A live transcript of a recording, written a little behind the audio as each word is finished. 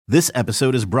This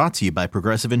episode is brought to you by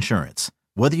Progressive Insurance.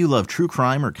 Whether you love true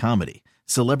crime or comedy,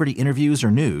 celebrity interviews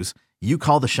or news, you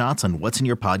call the shots on what's in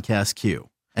your podcast queue.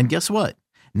 And guess what?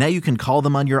 Now you can call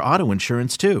them on your auto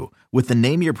insurance too with the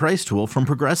Name Your Price tool from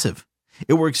Progressive.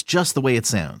 It works just the way it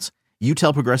sounds. You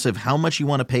tell Progressive how much you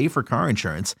want to pay for car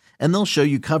insurance, and they'll show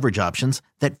you coverage options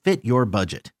that fit your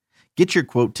budget. Get your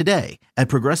quote today at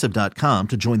Progressive.com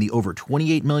to join the over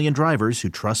 28 million drivers who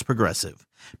trust Progressive.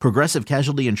 Progressive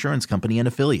Casualty Insurance Company and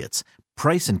Affiliates.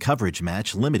 Price and coverage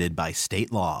match limited by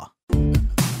state law.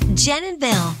 Jen and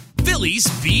Bill. Phillies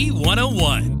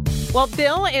B101. Well,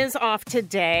 Bill is off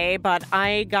today, but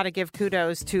I got to give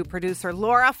kudos to producer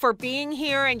Laura for being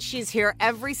here, and she's here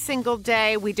every single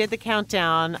day. We did the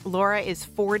countdown. Laura is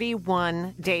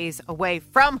 41 days away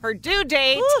from her due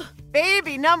date. Ooh.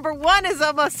 Baby number one is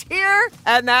almost here,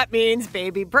 and that means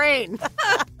baby brain.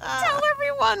 Tell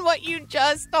everyone what you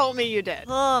just told me you did.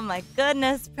 Oh, my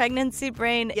goodness. Pregnancy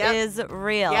brain is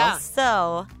real. Yeah.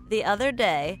 So the other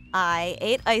day, I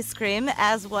ate ice cream,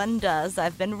 as one does.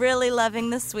 I've been really loving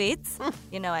the sweets.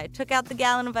 I took out the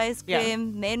gallon of ice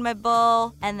cream, made my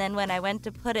bowl, and then when I went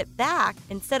to put it back,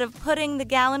 instead of putting the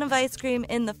gallon of ice cream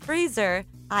in the freezer,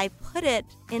 I put it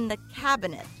in the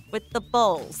cabinet with the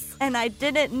bowls. And I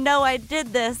didn't know I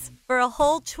did this for a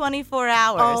whole 24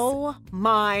 hours. Oh,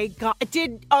 my God.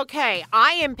 Okay,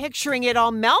 I am picturing it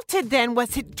all melted then.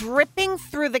 Was it dripping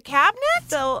through the cabinet?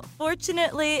 So,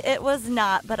 fortunately, it was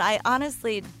not, but I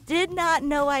honestly did not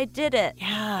know I did it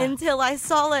until I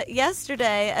saw it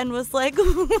yesterday and was like, what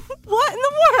in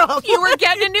the world? You were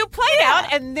getting a new plate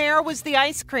out, and there was the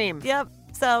ice cream. Yep.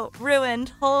 So,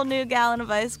 ruined. Whole new gallon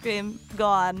of ice cream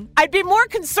gone. I'd be more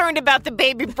concerned about the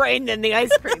baby brain than the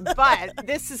ice cream, but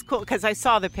this is cool because I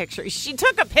saw the picture. She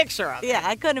took a picture of it. Yeah,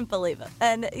 I couldn't believe it.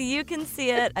 And you can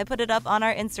see it. I put it up on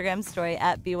our Instagram story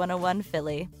at B101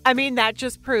 Philly. I mean, that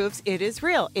just proves it is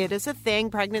real. It is a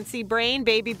thing. Pregnancy brain,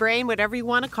 baby brain, whatever you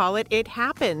want to call it, it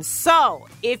happens. So,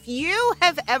 if you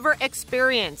have ever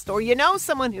experienced or you know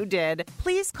someone who did,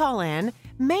 please call in.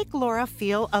 Make Laura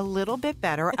feel a little bit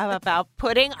better about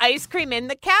putting ice cream in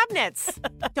the cabinets.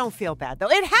 Don't feel bad,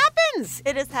 though. It happens.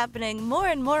 It is happening more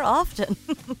and more often.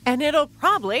 And it'll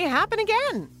probably happen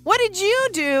again. What did you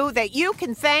do that you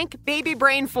can thank Baby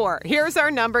Brain for? Here's our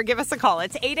number. Give us a call.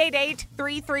 It's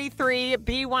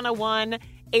 888-333-B101,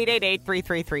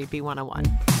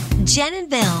 888-333-B101. Jen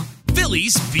and Bill.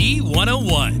 Phillies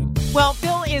B101. Well,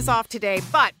 Bill is off today,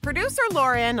 but producer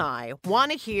Laura and I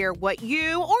want to hear what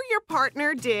you or your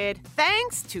partner did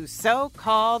thanks to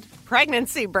so-called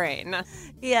pregnancy brain.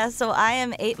 Yeah, so I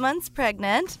am 8 months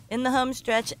pregnant in the home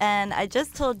stretch, and I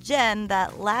just told Jen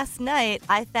that last night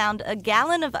I found a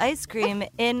gallon of ice cream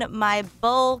in my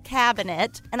bowl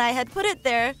cabinet, and I had put it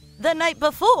there the night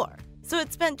before. So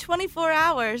it spent 24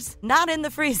 hours not in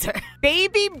the freezer.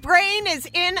 Baby brain is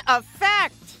in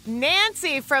effect.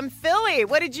 Nancy from Philly,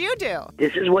 what did you do?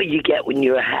 This is what you get when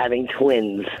you're having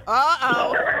twins.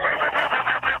 Uh-oh.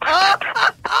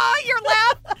 Oh, you're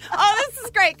laughing. Oh, this is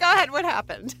great. Go ahead. What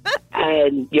happened?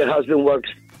 And your husband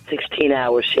works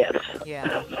 16-hour shifts.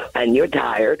 Yeah. And you're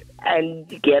tired, and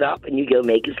you get up and you go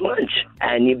make his lunch.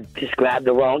 And you just grab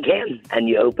the wrong can, and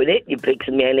you open it, you pick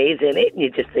some mayonnaise in it, and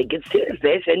you just think it's tuna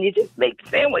fish, and you just make the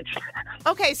sandwich.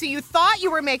 Okay, so you thought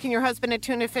you were making your husband a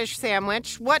tuna fish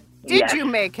sandwich. What did you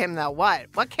make him, though? What?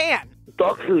 What can?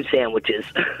 Dog food sandwiches.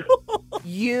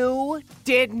 You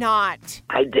did not.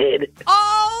 I did.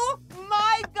 Oh,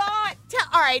 my God.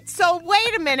 All right, so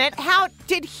wait a minute. How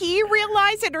did he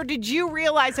realize it, or did you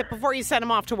realize it before you sent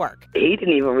him off to work? He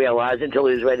didn't even realize it until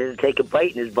he was ready to take a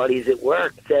bite, and his buddies at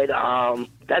work said,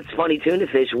 that's funny tuna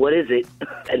fish. What is it?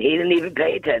 And he didn't even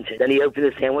pay attention. Then he opened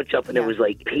the sandwich up, and there was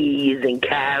like peas and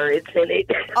carrots in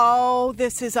it. Oh,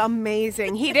 this is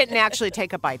amazing. He didn't actually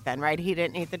take a bite then, right? He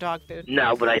didn't eat the dog food?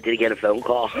 No, but I did get a phone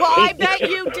call. Well, I bet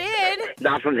you did.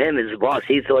 Not from him, his boss.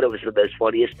 He thought it was the most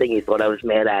funniest thing. He thought I was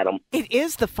mad at him. It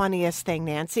is the funniest thing,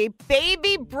 Nancy.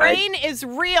 Baby brain is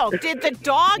real. Did the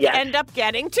dog end up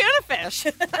getting tuna fish?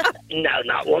 No,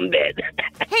 not one bit.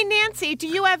 Hey, Nancy, do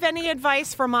you have any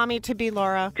advice for mommy-to-be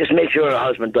Laura? Just make sure her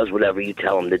husband does whatever you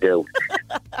tell him to do.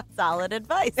 Solid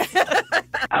advice.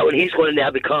 Oh, and he's going to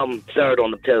now become third on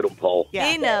the totem pole.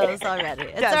 Yeah. He knows already.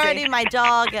 It's already my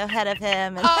dog ahead of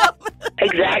him. And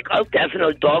Exactly. Oh,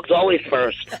 definitely. Dog's always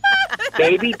first.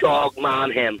 Baby, dog,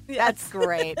 mom, him. That's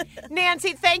great.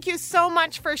 Nancy, thank you so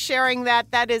much for sharing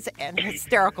that. That is an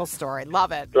hysterical story.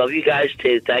 Love it. Love you guys,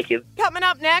 too. Thank you. Coming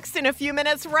up next in a few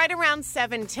minutes, right around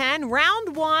 7:10,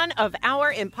 round one of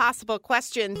our Impossible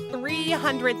Question.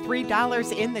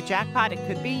 $303 in the jackpot. It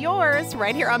could be yours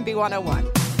right here on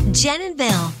B101. Jen and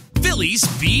Bill. Phillies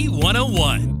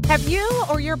B101. Have you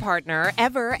or your partner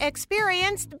ever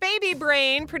experienced baby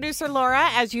brain? Producer Laura,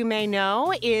 as you may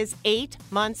know, is 8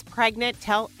 months pregnant.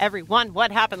 Tell everyone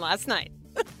what happened last night.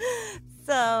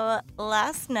 So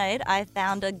last night I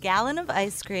found a gallon of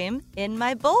ice cream in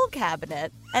my bowl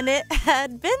cabinet, and it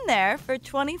had been there for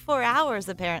 24 hours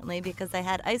apparently because I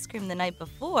had ice cream the night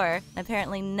before.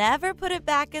 Apparently never put it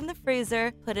back in the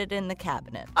freezer, put it in the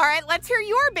cabinet. All right, let's hear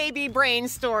your baby brain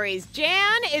stories.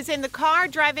 Jan is in the car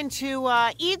driving to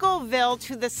Eagleville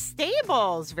to the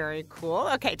stables. Very cool.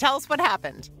 Okay, tell us what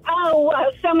happened. Oh,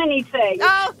 so many things.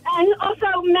 Oh. And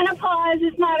also, menopause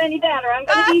is not any better. I'm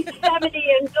going to be 70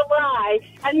 in July,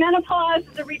 and menopause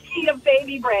is a repeat of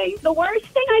baby brain. The worst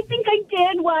thing I think I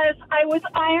did was I was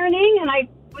ironing, and I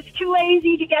was too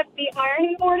lazy to get the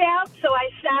ironing board out, so I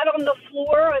sat on the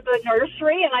floor of the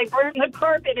nursery, and I burned the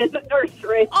carpet in the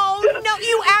nursery. Oh, no,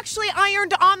 you actually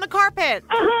ironed on the carpet.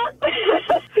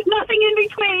 Nothing in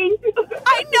between.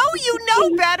 I know you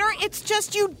know better. It's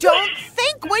just you don't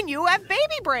think when you have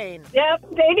baby brain.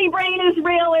 Yep, baby brain is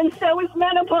real, and so is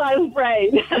menopause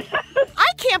brain.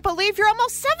 I can't believe you're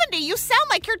almost 70. You sound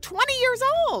like you're 20 years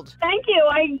old. Thank you.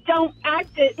 I don't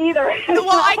act it either. Well,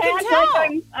 I can act tell.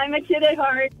 like I'm a kid at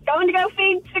heart. Going to go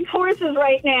feed 6 horses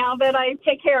right now that I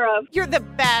take care of. You're the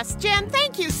best. Jen,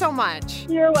 thank you so much.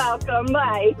 You're welcome.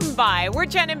 Bye. Bye. We're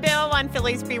Jen and Bill on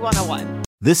Phillies B101.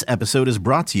 This episode is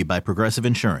brought to you by Progressive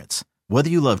Insurance. Whether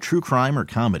you love true crime or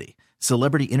comedy,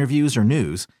 celebrity interviews or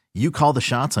news, you call the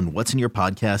shots on what's in your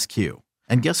podcast queue.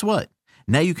 And guess what?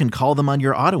 Now you can call them on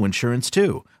your auto insurance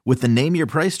too with the Name Your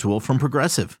Price tool from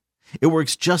Progressive. It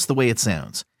works just the way it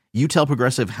sounds. You tell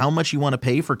Progressive how much you want to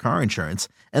pay for car insurance,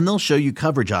 and they'll show you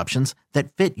coverage options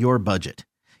that fit your budget.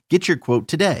 Get your quote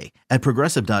today at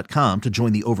Progressive.com to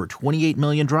join the over 28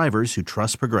 million drivers who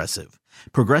trust Progressive.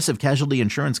 Progressive Casualty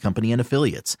Insurance Company and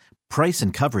Affiliates. Price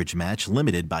and coverage match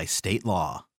limited by state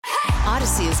law.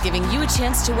 Odyssey is giving you a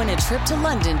chance to win a trip to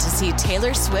London to see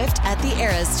Taylor Swift at the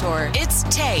Eras Tour. It's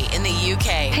Tay in the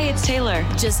UK. Hey, it's Taylor.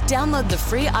 Just download the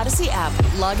free Odyssey app,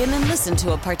 log in and listen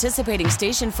to a participating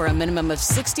station for a minimum of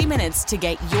 60 minutes to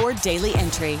get your daily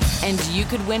entry. And you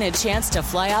could win a chance to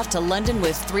fly off to London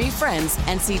with 3 friends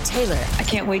and see Taylor. I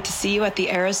can't wait to see you at the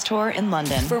Eras Tour in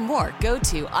London. For more, go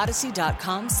to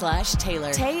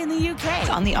odyssey.com/Taylor. Tay in the UK. It's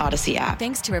on the Odyssey app.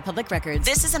 Thanks to Republic Records.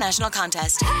 This is a national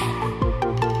contest.